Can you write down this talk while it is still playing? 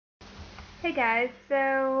Hey guys,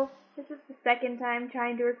 so this is the second time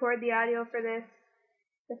trying to record the audio for this.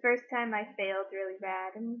 The first time I failed really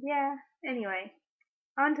bad, and yeah, anyway,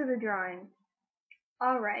 on to the drawing.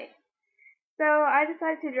 Alright, so I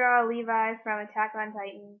decided to draw Levi from Attack on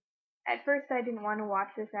Titan. At first I didn't want to watch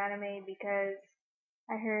this anime because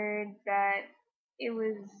I heard that it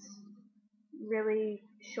was really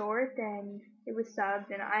short and it was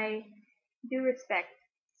subbed, and I do respect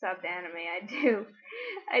subbed anime, I do.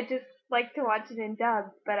 I just like to watch it in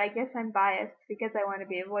dub, but I guess I'm biased because I want to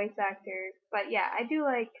be a voice actor. But yeah, I do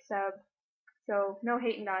like sub, so no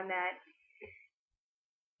hating on that.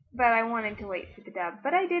 But I wanted to wait for the dub,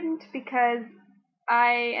 but I didn't because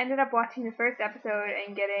I ended up watching the first episode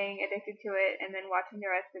and getting addicted to it, and then watching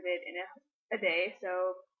the rest of it in a day.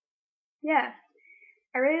 So yeah,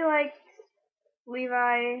 I really liked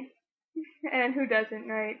Levi, and who doesn't,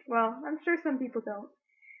 right? Well, I'm sure some people don't,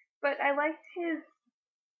 but I liked his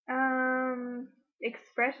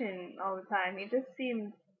expression all the time. He just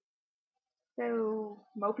seemed so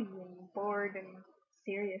mopey and bored and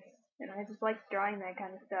serious, and I just like drawing that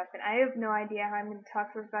kind of stuff. And I have no idea how I'm going to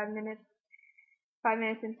talk for 5 minutes. 5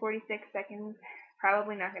 minutes and 46 seconds.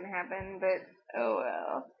 Probably not going to happen, but oh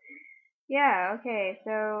well. Yeah, okay,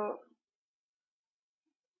 so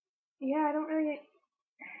yeah, I don't really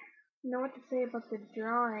know what to say about the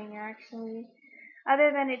drawing actually.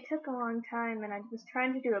 Other than it took a long time, and I was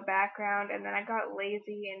trying to do a background, and then I got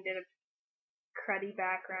lazy and did a cruddy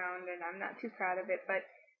background, and I'm not too proud of it, but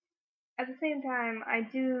at the same time, I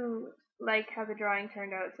do like how the drawing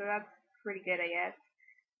turned out, so that's pretty good, I guess.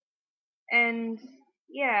 And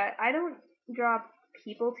yeah, I don't draw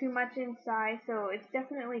people too much in Psy, so it's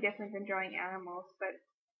definitely different than drawing animals, but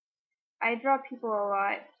I draw people a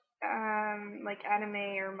lot, like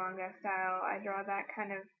anime or manga style. I draw that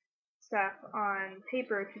kind of stuff on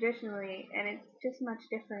paper traditionally, and it's just much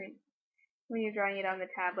different when you're drawing it on the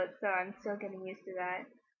tablet, so I'm still getting used to that.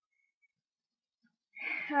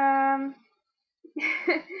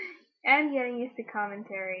 And getting used to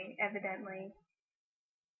commentary, evidently.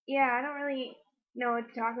 Yeah, I don't really know what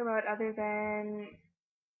to talk about other than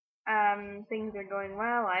things are going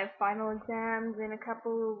well. I have final exams in a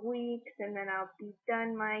couple of weeks, and then I'll be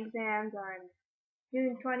done my exams on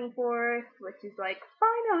June 24th, which is like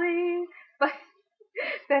finally, but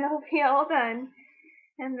then I'll be all done,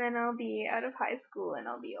 and then I'll be out of high school and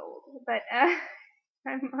I'll be old. But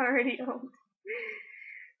I'm already old.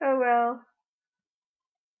 Oh well.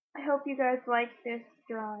 I hope you guys like this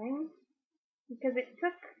drawing because it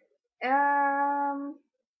took I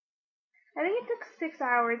think it took 6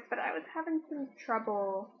 hours, but I was having some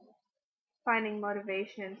trouble finding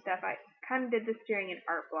motivation and stuff. I kind of did this during an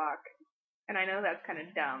art block, and I know that's kind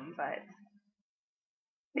of dumb, but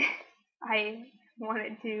I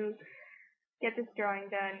wanted to get this drawing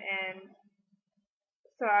done, and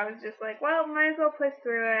so I was just like, well, might as well push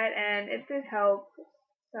through it, and it did help.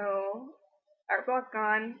 So art block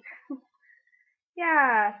gone.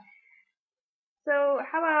 Yeah. So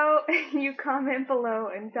how about you comment below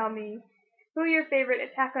and tell me who your favorite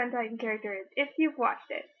Attack on Titan character is if you've watched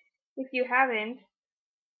it. If you haven't,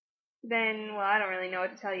 then well, I don't really know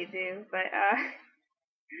what to tell you to, but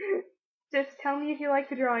just tell me if you like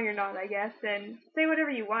the drawing or not, I guess, and say whatever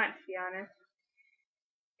you want, to be honest.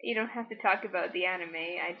 You don't have to talk about the anime.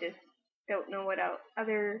 I just don't know what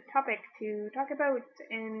other topic to talk about,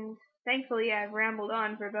 and thankfully I've rambled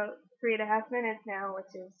on for about 3.5 minutes now,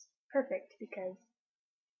 which is perfect because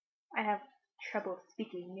I have trouble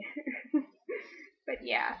speaking. But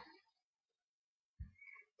yeah.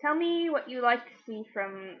 Tell me what you like to see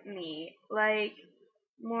from me. Like,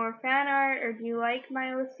 more fan art, or do you like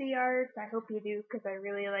my Lucy art? I hope you do, because I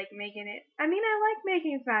really like making it. I mean, I like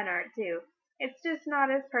making fan art too. It's just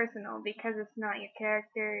not as personal because it's not your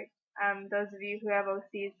character. Those of you who have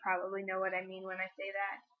OCs probably know what I mean when I say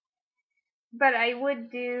that. But I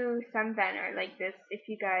would do some fan art like this if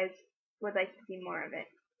you guys would like to see more of it.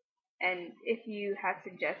 And if you have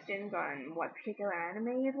suggestions on what particular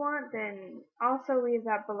anime you'd want, then also leave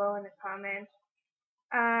that below in the comments.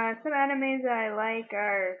 Some animes that I like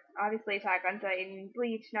are obviously Attack on Titan,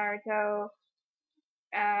 Bleach, Naruto,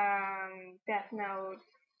 Death Note,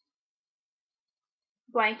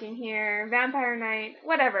 blanking here, Vampire Knight,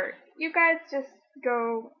 whatever. You guys just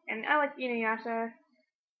go, and I like Inuyasha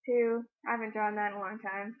too. I haven't drawn that in a long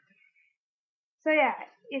time. So yeah,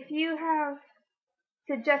 if you have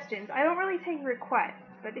suggestions, I don't really take requests,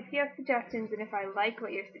 but if you have suggestions and if I like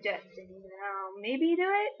what you're suggesting, then I'll maybe do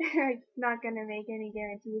it. I'm not gonna make any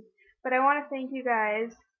guarantees, but I want to thank you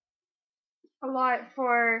guys a lot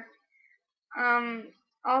for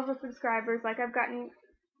all the subscribers. Like, I've gotten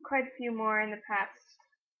quite a few more in the past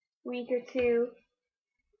week or two,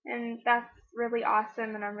 and that's really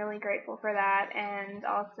awesome, and I'm really grateful for that. And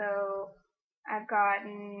also, I've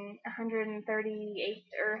gotten 138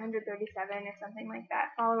 or 137 or something like that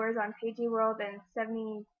followers on PG World and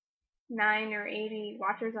 79 or 80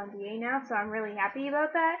 watchers on DA now, so I'm really happy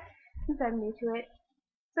about that since I'm new to it.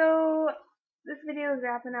 So this video is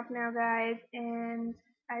wrapping up now, guys, and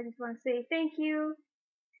I just want to say thank you,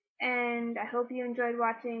 and I hope you enjoyed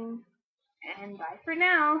watching, and bye for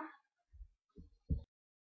now.